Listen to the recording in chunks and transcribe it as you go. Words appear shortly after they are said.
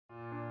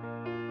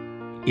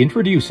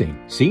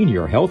Introducing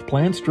Senior Health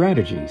Plan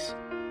Strategies,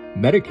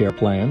 Medicare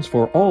plans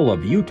for all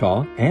of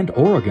Utah and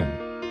Oregon.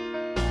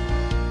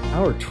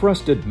 Our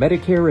trusted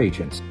Medicare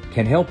agents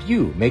can help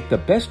you make the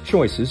best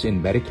choices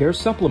in Medicare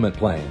Supplement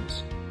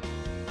plans.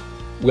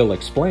 We'll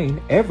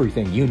explain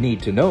everything you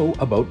need to know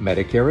about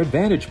Medicare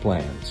Advantage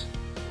plans.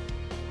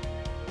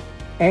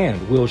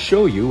 And we'll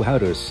show you how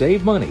to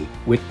save money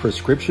with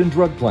prescription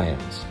drug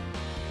plans.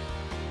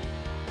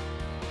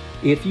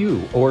 If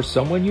you or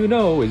someone you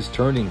know is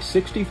turning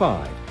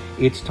 65,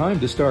 it's time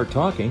to start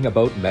talking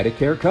about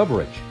Medicare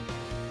coverage.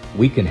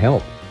 We can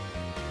help.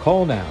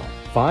 Call now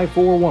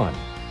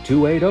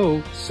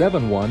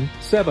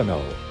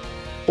 541-280-7170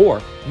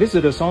 or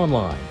visit us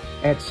online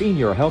at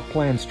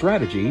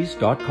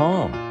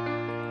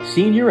seniorhealthplanstrategies.com.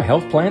 Senior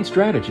Health Plan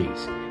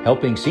Strategies,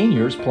 helping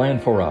seniors plan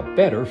for a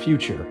better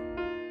future.